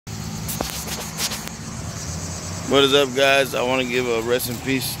What is up, guys? I want to give a rest in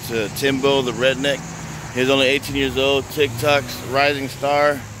peace to Timbo, the redneck. He's only 18 years old, TikTok's rising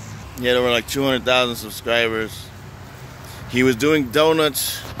star. He had over like 200,000 subscribers. He was doing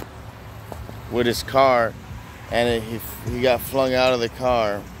donuts with his car, and he got flung out of the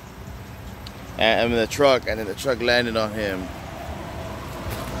car, and the truck, and then the truck landed on him,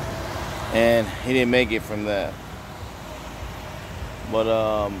 and he didn't make it from that.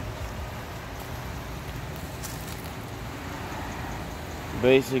 But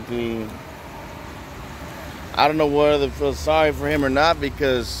basically, I don't know whether to feel sorry for him or not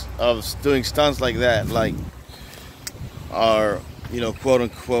because of doing stunts like that, like, or, you know, quote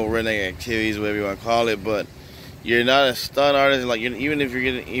unquote redneck activities, whatever you want to call it. But you're not a stunt artist. Like, even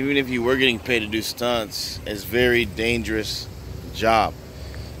if you were getting paid to do stunts, it's a very dangerous job.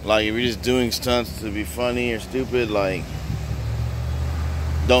 Like, if you're just doing stunts to be funny or stupid, like,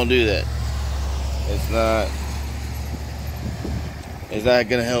 don't do that. It's not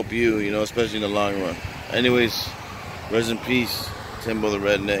gonna help you, you know, especially in the long run. Anyways, rest in peace, Timbo the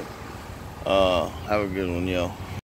redneck. Have a good one, yo.